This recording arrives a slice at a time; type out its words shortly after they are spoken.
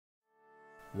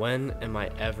When am I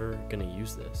ever going to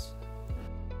use this?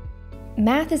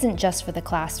 Math isn't just for the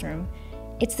classroom.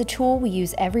 It's the tool we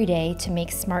use every day to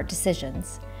make smart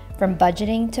decisions, from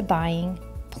budgeting to buying,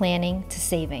 planning to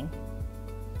saving.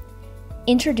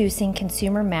 Introducing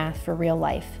Consumer Math for Real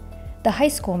Life, the high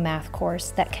school math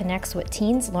course that connects what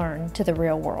teens learn to the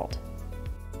real world.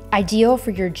 Ideal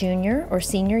for your junior or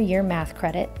senior year math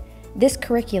credit, this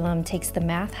curriculum takes the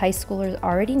math high schoolers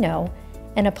already know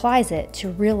and applies it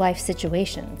to real-life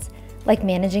situations, like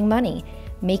managing money,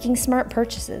 making smart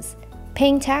purchases,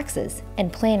 paying taxes,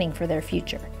 and planning for their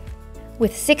future.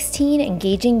 With 16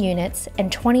 engaging units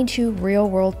and 22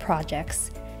 real-world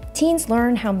projects, teens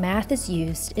learn how math is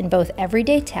used in both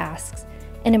everyday tasks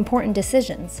and important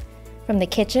decisions, from the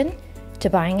kitchen to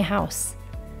buying a house,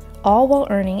 all while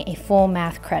earning a full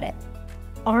math credit.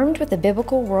 Armed with a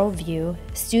biblical worldview,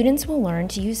 students will learn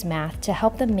to use math to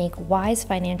help them make wise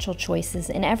financial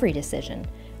choices in every decision,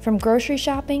 from grocery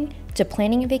shopping to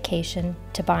planning a vacation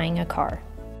to buying a car.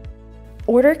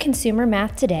 Order Consumer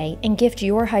Math today and gift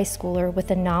your high schooler with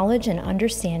the knowledge and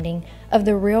understanding of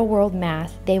the real-world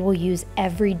math they will use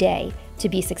every day to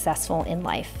be successful in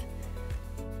life.